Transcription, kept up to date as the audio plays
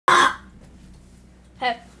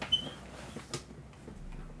Hey.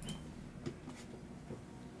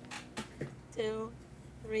 Two,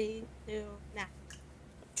 three, two, now.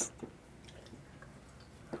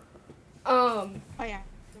 Oh yeah,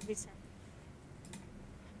 it'll be set.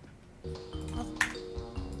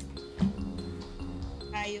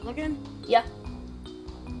 Are you looking? Yeah.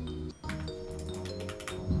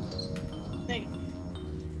 There you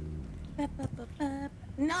go.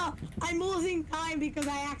 No, I'm losing time because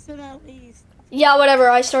I accidentally. Yeah, whatever.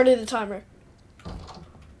 I started the timer.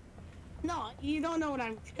 No, you don't know what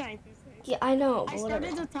I'm trying to say. Yeah, I know. I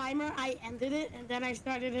started the timer, I ended it, and then I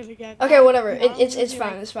started it again. Okay, whatever. Now It's losing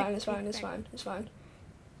fine. like It's fine. It's 15 fine. It's seconds. fine.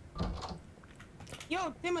 It's fine.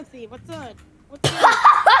 Yo, Timothy, what's up? What's up,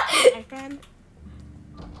 my friend?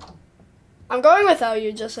 I'm going without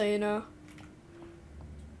you, just so you know.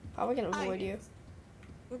 Probably gonna Hi. avoid you.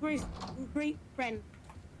 We're great friend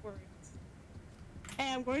words.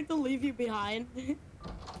 Hey, I'm going to leave you behind.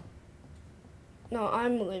 No,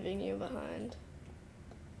 I'm leaving you behind.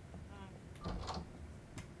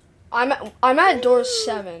 I'm at door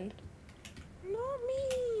 7. Not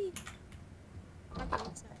me.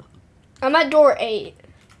 I'm at door 8.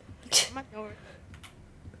 I'm at door.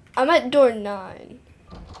 I'm at door 9.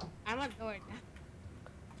 I'm at door now.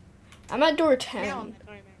 I'm at door Yeah, 10. I'm at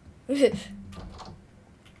door now.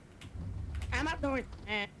 I'm at door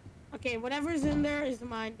 10. Okay, whatever's in there is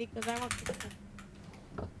mine because I want to.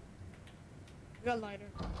 Got lighter.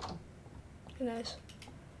 Nice.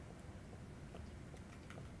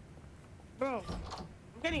 Bro,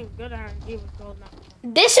 I'm getting good RNG with gold now.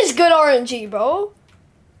 This is good RNG, bro.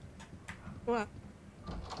 What?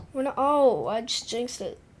 We're not. Oh, I just jinxed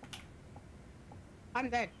it. I'm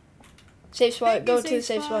dead. Safe spot. Thank you, Go to the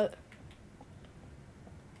safe spot.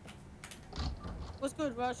 What's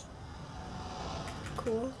good, Rush?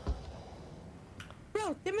 Cool.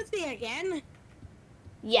 Bro, Timothy again?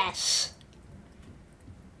 Yes.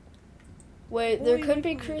 Wait, there could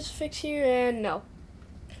be crucifix here, and no.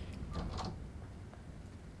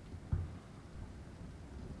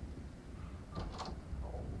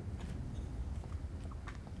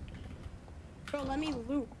 Bro, let me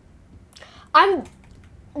loot.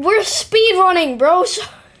 We're speed running, bro. So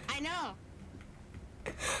I know.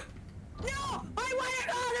 No! I want it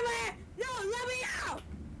out of here! No, let me out!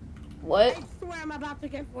 what? I swear I'm about to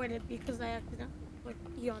get voided because I accidentally put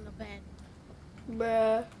E on the bed.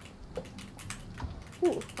 Bruh.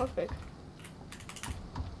 Ooh, okay.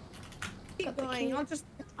 Keep Got the going, key. I'll just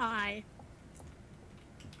die.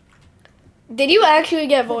 Did you actually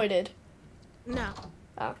get voided? No.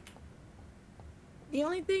 Oh. The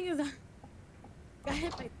only thing is I got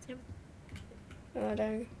hit by Tim. Oh,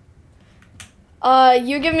 dang.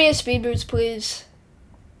 You give me a speed boost, please.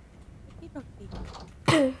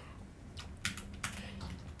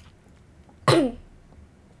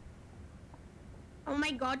 Oh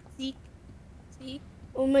my god, see?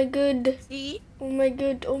 Oh my good. See? Oh my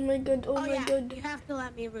good. Oh my good. Oh, Oh my yeah, good. you have to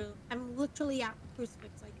let me root. I'm literally at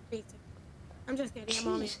crucifix, like, basic. I'm just kidding,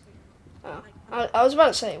 I'm only... Jeez. Oh, I was about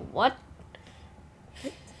to say, what?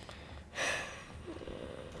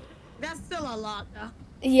 That's still a lot, though.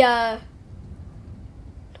 Yeah.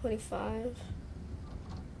 25.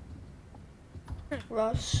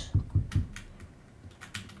 Rush.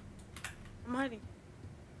 I'm hiding.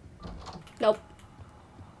 Nope.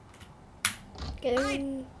 Get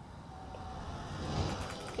in.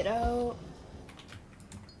 Get out.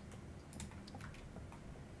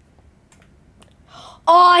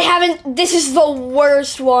 Oh, I haven't. This is the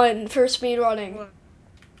worst one for speedrunning. What?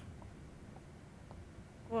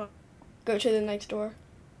 What? Go to the next door.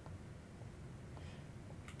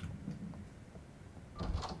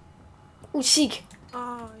 Ooh, seek.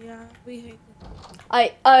 Oh, yeah, we hate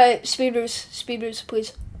this. Speed boost,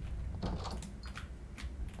 please.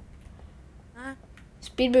 Huh?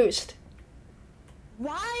 Speed boost.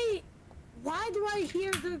 Why do I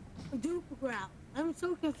hear the Duke growl? I'm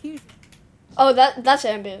so confused. Oh, that's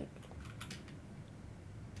ambient.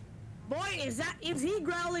 Boy, is he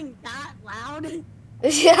growling that loud?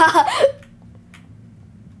 Yeah.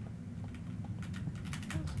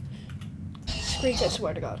 Screech, I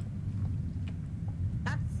swear to God.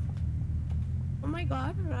 That's... Oh my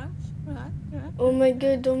god, Rush. Oh my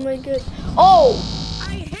good, oh my good. Oh!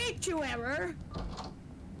 I hate you, Error.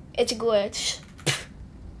 It's a glitch.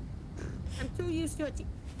 I'm too used to it.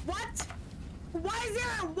 What? Why is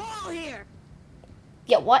there a wall here?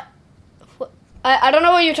 Yeah, what? I don't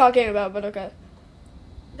know what you're talking about, but okay.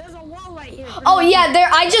 There's a wall right here. Oh yeah, there.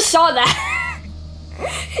 I just saw that.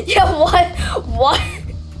 Yeah, what? What?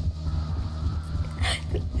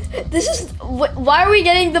 This is. Why are we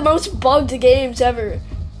getting the most bugged games ever?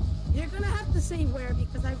 You're gonna have have to say where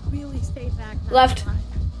because I really stayed back. Left.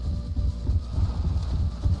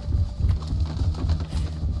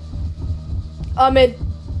 Mid.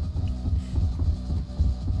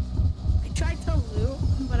 I tried to loot,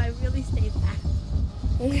 but I really stayed back.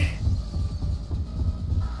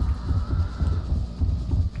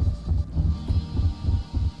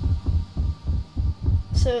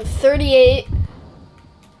 So 38.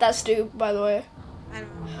 That's Duke, by the way. I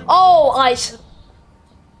don't know. Oh, ice.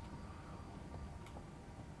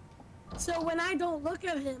 So when I don't look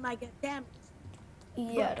at him, I get damaged.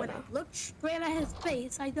 Yeah, I But when don't know. I look straight at his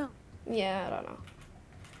face, I don't. Yeah, I don't know.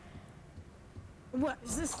 What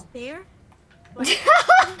is this stare?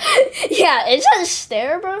 Yeah, it's a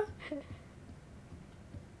stare, bro.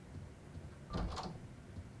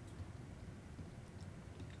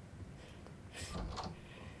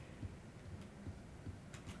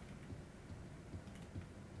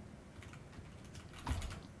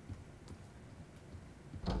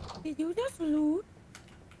 Did you just loot?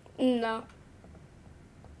 No,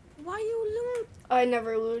 Why you loot? I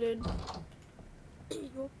never looted. You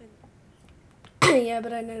open. Yeah,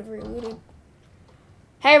 but I never looted.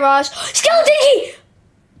 Hey, Ross. Skeleton key!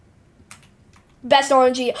 Best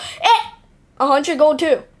RNG. 100 gold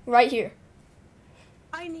too. Right here.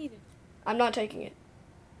 I need it. I'm not taking it.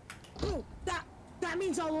 Oh, that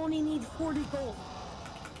means I'll only need 40 gold.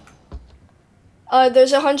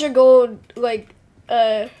 There's 100 gold, like,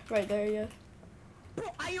 right there, yeah. Bro,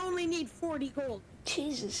 I only need 40 gold.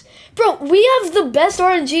 Jesus. Bro, we have the best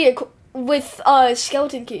RNG with,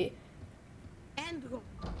 skeleton key. And gold.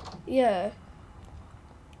 Yeah.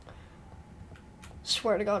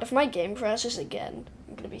 Swear to God, if my game crashes again,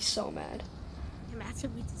 I'm gonna be so mad.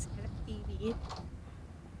 Imagine we just get a TV.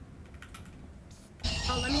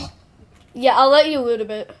 Oh, let me. Yeah, I'll let you loot a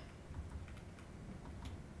bit.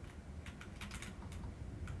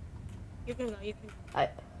 You can go, you can go. I...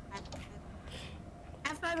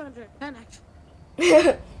 At 500, 10 actually.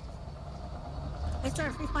 I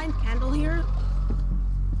start if we find candle here.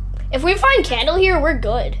 If we find candle here, we're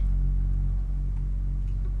good.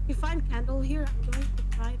 If we find candle here, I'm going to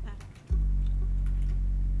try that.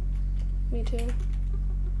 Me too.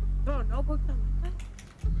 Bro, no books on my side.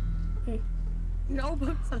 Hmm. No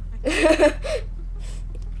books on my side.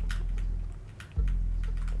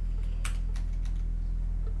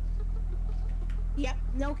 Yep,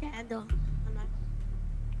 no candle on my.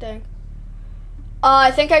 Dang.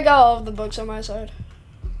 I think I got all of the books on my side.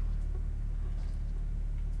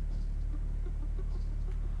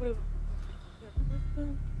 Wait.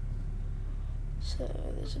 So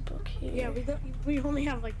there's a book here. Yeah, we only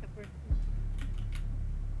have like the first.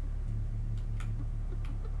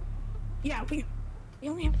 Yeah, we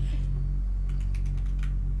only have.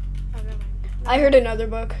 Oh, never mind. I heard another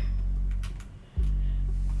book.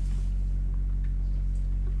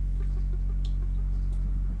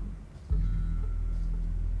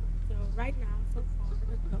 So right now, so far,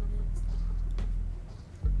 the code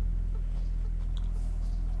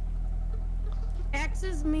is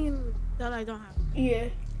X's mean that I don't have. Yeah.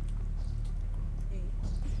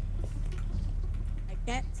 I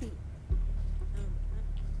can't see.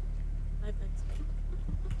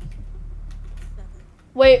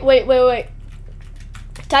 Wait.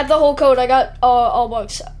 Type the whole code. I got all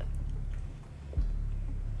books.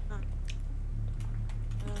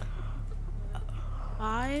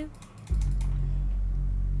 5,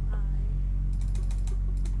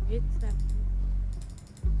 8, 7,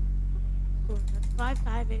 4. That's 5,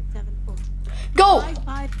 5, 8, 7, 4. Go! 5,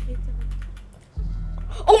 5, 8, 7.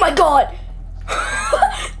 Oh my God!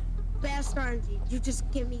 Best RNG. You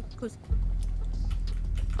just give me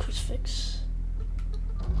Crucifix.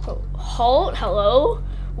 Oh, halt? Hello?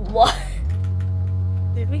 What?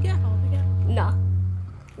 Did we get home again? Nah.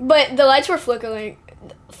 But the lights were flickering.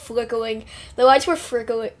 The lights were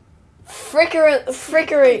flickering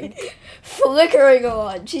a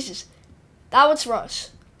lot. Jesus. That was Russ.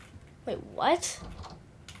 Wait, what?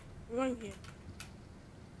 We're going here.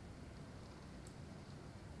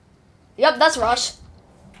 Yep, that's Russ.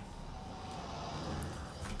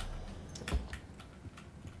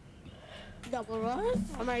 Double rush?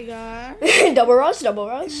 Oh my god. Double Russ.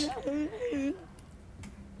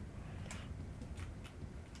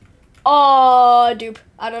 Oh, dupe.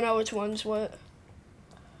 I don't know which one's what.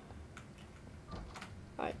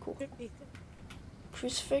 Alright, cool.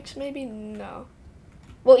 Crucifix, maybe? No.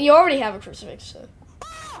 Well, you already have a crucifix, so.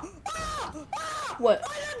 What?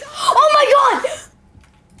 Oh my God!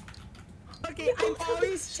 Okay, I'm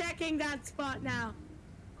always checking that spot now.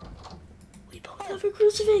 We both have a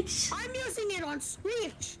crucifix. I'm using it on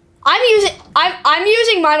Screech. I'm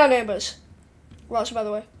using mine on ambush. Rush, by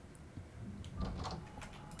the way.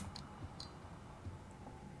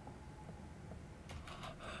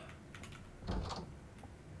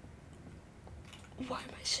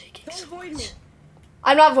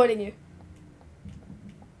 I'm not voting you.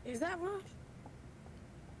 Is that Rush?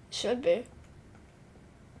 Should be.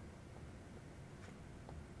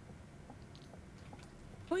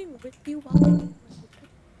 Going with you while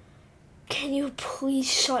Can you please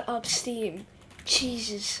shut up, Steam?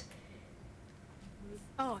 Jesus.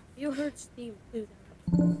 Oh, you heard Steve do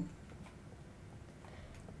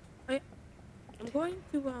that. I'm going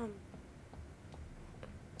to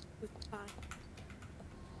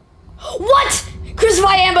What?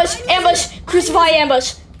 Crucify ambush! Ambush! Crucify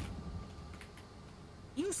ambush!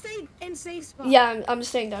 You stay in safe spot. Yeah, I'm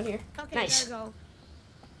staying down here. Okay, Nice. there you go.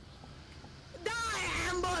 Die,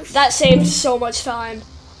 ambush! That saved so much time.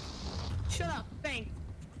 Shut up, thanks.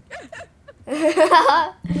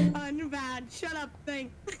 Unbad. Shut up,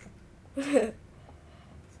 thanks.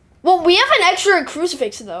 Well, we have an extra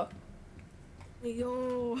crucifix though.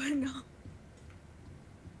 Yo, no.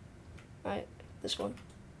 Alright, this one.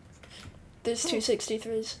 There's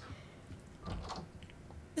 263s.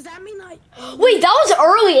 Does that mean I... Wait, that was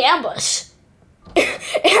early ambush.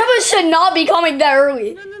 Ambush should not be coming that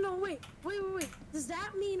early. No, wait. Does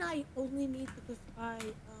that mean I only need to crucify,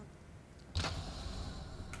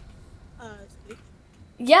 Switch?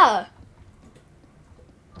 Yeah.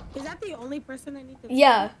 Is that the only person I need to...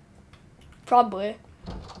 Yeah. Probably.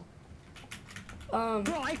 Bro,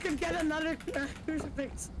 I could get another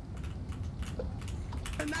crucifix.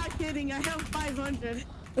 I'm not kidding, I have 500.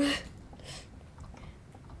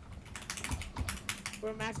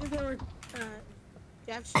 Bro, imagine there were,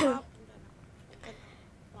 Jeff's shop.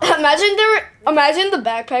 Imagine the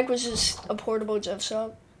backpack was just a portable Jeff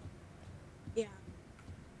shop. Yeah.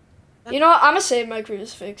 You know what? I'm gonna save my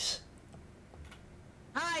crucifix.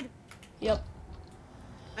 Hide! Yep.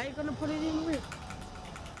 Are you gonna put it in rift?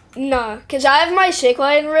 Nah, cause I have my shake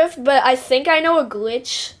light in rift, but I think I know a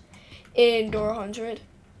glitch in door 100.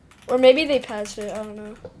 Or maybe they passed it, I don't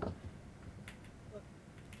know.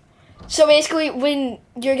 So basically, when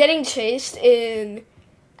you're getting chased the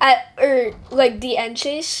end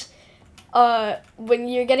chase, when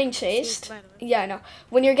you're getting chased, yeah, I know.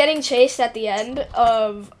 When you're getting chased at the end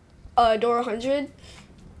of door 100,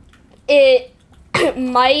 it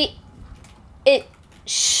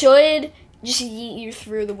should just yeet you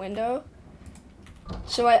through the window.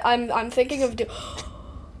 So I'm thinking of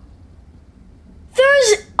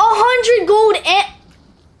there's 100 gold and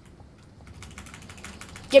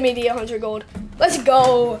give me the 100 gold. Let's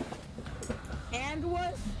go. And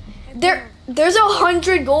what? And there's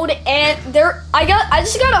 100 gold and I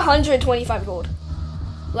just got 125 gold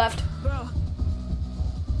left. Bro.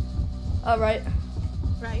 Right.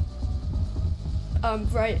 Right.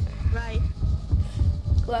 Right. Right.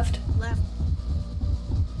 Left. Left.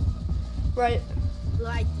 Right.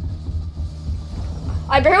 Right.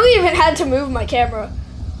 I barely even had to move my camera.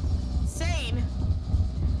 Same.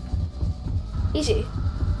 Easy.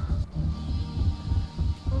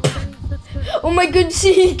 Oh my good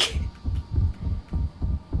seek.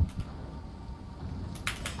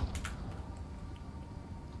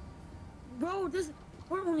 Bro,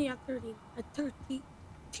 we're only at 13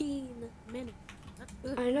 minutes. That's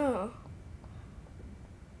good. I know.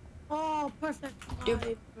 Oh, perfect. Dude.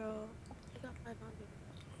 Five, bro. I got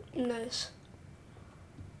 500. Nice.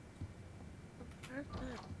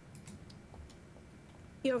 Perfect.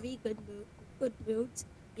 POV, good moods.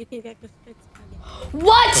 You can get crucifix.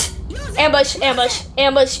 What? Ambush, ambush,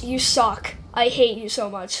 ambush. You suck. I hate you so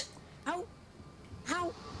much. How?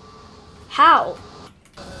 How? How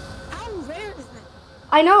rare is that?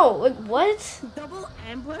 I know. Like, what? Double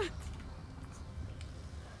ambush?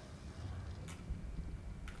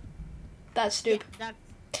 That's stupid.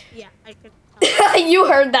 Yeah, I could tell. You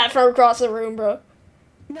heard that from across the room, bro.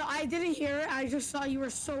 No, I didn't hear it. I just saw you were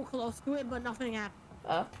so close to it, but nothing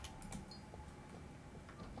happened.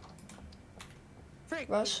 Frick.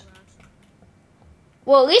 Rush.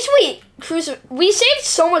 Well, at least we saved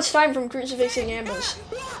so much time from crucifixing ambush.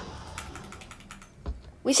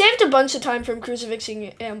 We saved a bunch of time from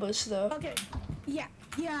crucifixing ambush, though. Okay. Yeah,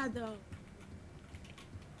 though.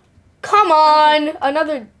 Come on,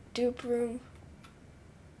 another dupe room.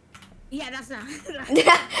 Yeah, that's not.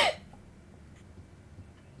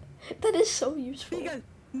 That is so useful. Because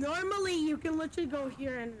normally you can literally go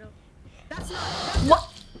here and that's not. What?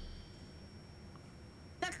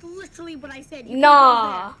 That's literally what I said. You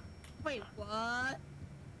Nah. Wait, what?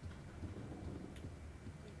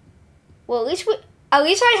 Well, at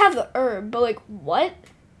least I have the herb, but like, what?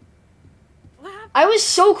 What happened? I was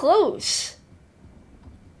so close.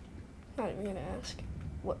 Not even gonna ask.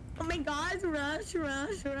 What? Oh my God! Rush!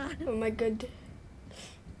 Oh my good.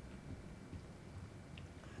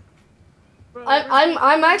 Bro,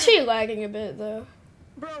 I'm actually lagging a bit though.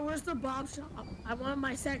 Bro, where's the Bob shop? I want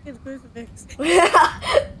my second crucifix.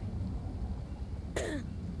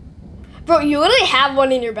 Bro, you literally have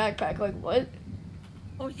one in your backpack. Like, what?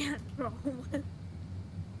 Oh, yeah, bro.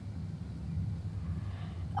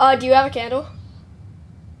 Do you have a candle?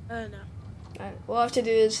 No. Alright, we'll have to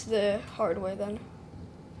do this the hard way then.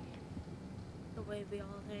 The way we all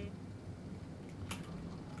hate.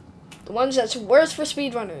 The ones that's worse for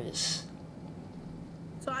speedrunners.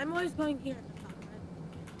 So I'm always going here at the top, right?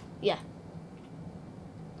 Yeah.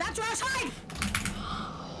 That's where I was hiding!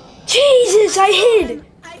 Jesus, I hid!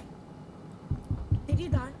 Did you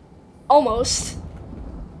die? Almost.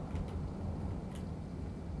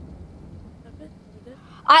 Okay, you did?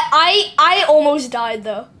 I almost died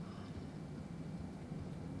though.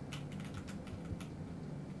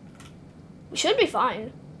 We should be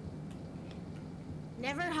fine.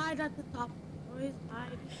 Never hide at the top. Always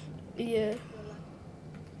hide. Yeah.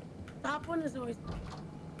 Top one is always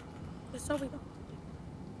just so we don't.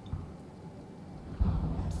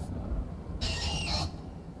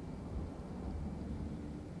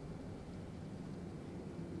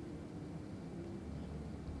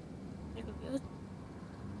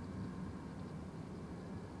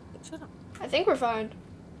 Shut up. I think we're fine.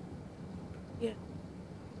 Yeah.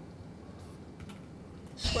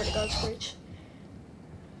 Swear to God, Screech.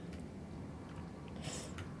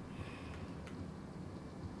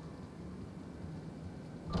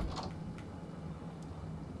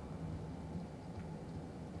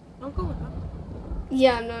 Don't go with that.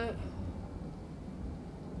 Yeah, I'm not.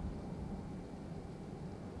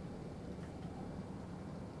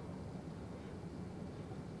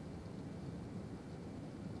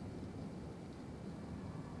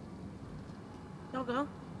 Don't go.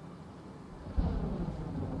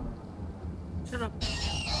 Shut up.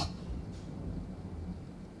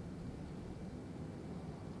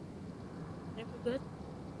 Think we're good?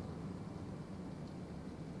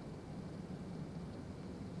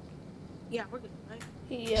 Yeah, we're good, right?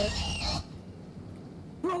 Yeah.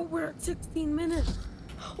 Bro, we're at 16 minutes.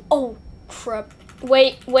 Oh, crap.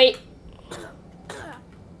 Wait.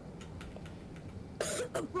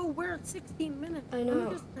 Bro, we're at 16 minutes. I Let me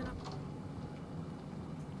know. just set up.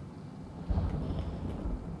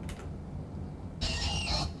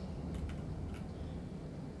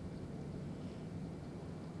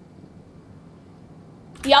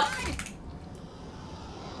 Yup.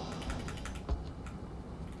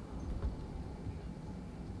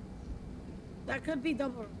 That could be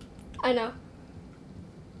double. I know.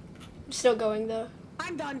 I'm still going though.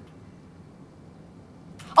 I'm done.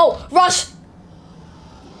 Oh, rush!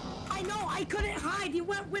 I know, I couldn't hide. You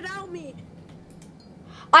went without me.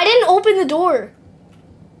 I didn't open the door.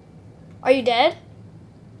 Are you dead?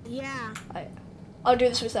 Yeah. I'll do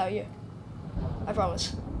this without you. I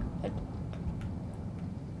promise.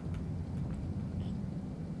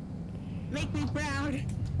 Make me proud.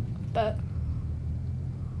 But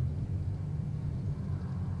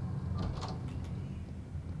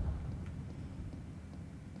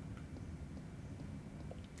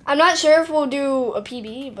I'm not sure if we'll do a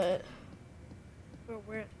PB, but Bro,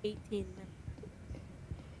 we're at 18 minutes.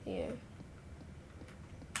 yeah.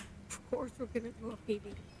 Of course we're gonna do a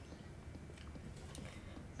PB.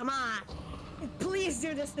 Come on. Please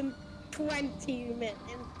do this in 20 minutes.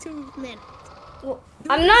 In 2 minutes. Well,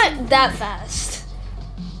 I'm not that fast.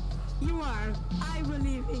 You are. I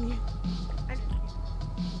believe in you.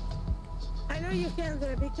 I know you can do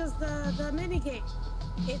it because the mini game,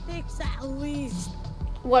 it takes at least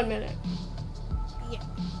 1 minute. yeah.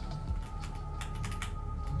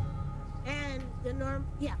 And the norm,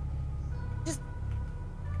 yeah. Just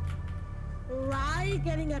try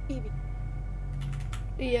getting a PB.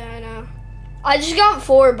 Yeah, I know. I just got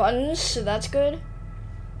 4 buttons, so that's good.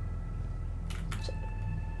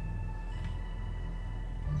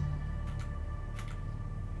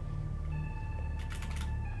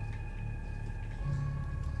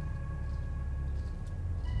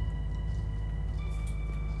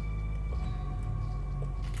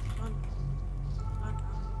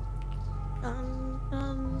 Dun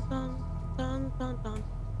dun dun dun dun dun dun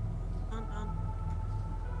dun dun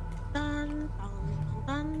dun dun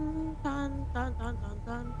dun dun dun dun dun dun dun dun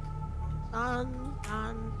dun.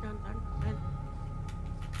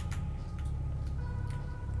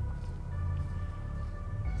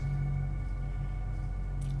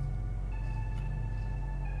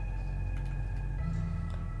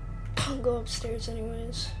 I'll go upstairs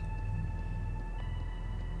anyways.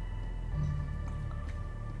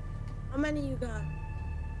 How many you got?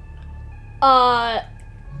 I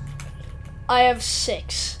have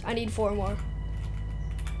 6. I need 4 more.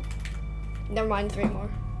 Never mind, 3 more.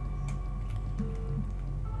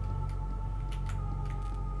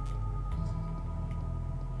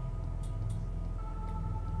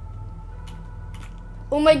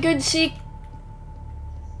 Oh my good, Seek.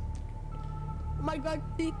 Oh my god,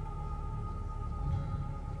 see.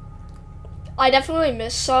 I definitely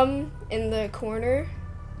missed some in the corner.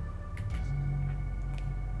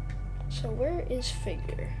 So where is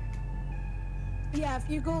Figure? Yeah, if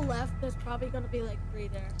you go left, there's probably gonna be like 3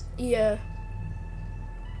 there. Yeah.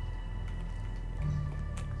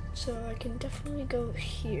 So I can definitely go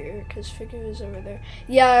here because Figure is over there.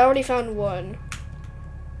 Yeah, I already found one.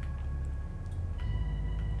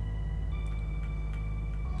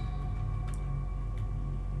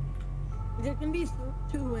 There can be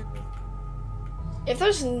 2 in this. If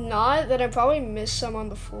there's not, then I probably missed some on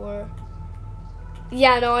the floor.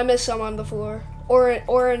 Yeah, no, I missed some on the floor. Or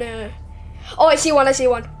in a... Oh, I see one, I see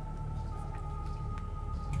one.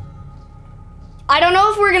 I don't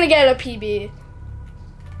know if we're gonna get a PB.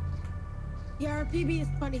 Yeah, our PB is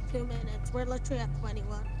 22 minutes. We're literally at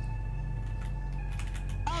 21.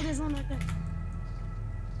 Oh, there's one right there.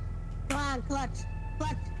 Come on, clutch.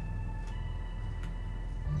 Clutch.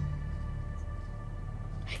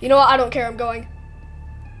 You know what? I don't care. I'm going.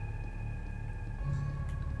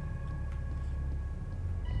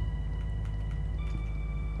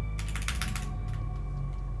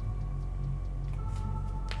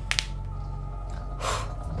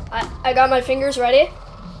 I got my fingers ready.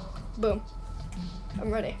 Boom.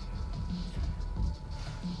 I'm ready.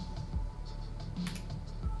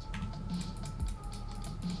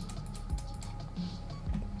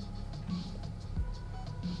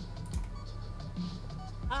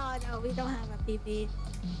 Oh no, we don't have a PB.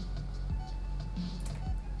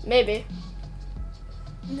 Maybe.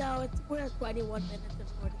 No, we're at 21 minutes and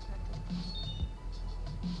 40 seconds.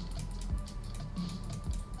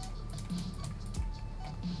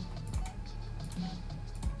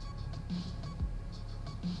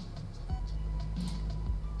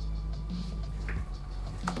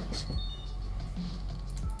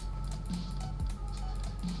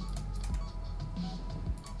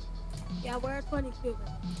 Yeah, we're at 22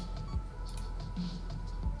 minutes.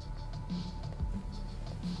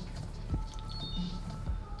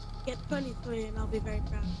 Get 23 and I'll be very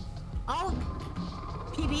proud. Oh!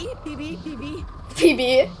 PB, PB, PB.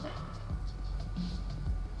 PB.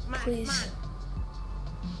 Come on, Please. come on.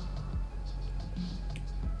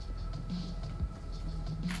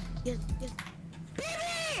 Yes, yes. PB!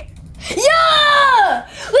 Yeah!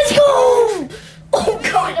 Let's go! Oh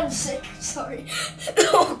god, I'm sick. Sorry.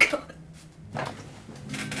 Oh god.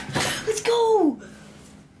 Let's go!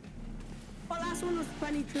 Our last one was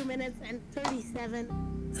 22 minutes and 37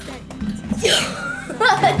 seconds.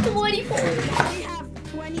 24. We have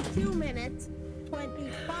 22 minutes,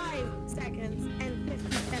 25 seconds, and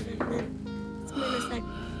 57 milliseconds.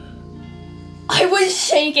 I was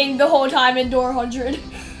shaking the whole time in door 100.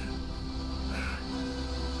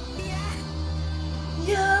 Yeah!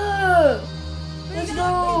 Yeah! Let's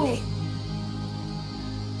go!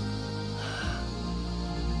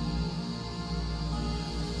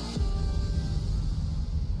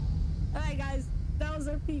 Alright guys, that was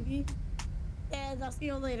our PB. And I'll see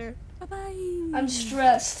you later. Bye-bye. I'm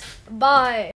stressed. Bye.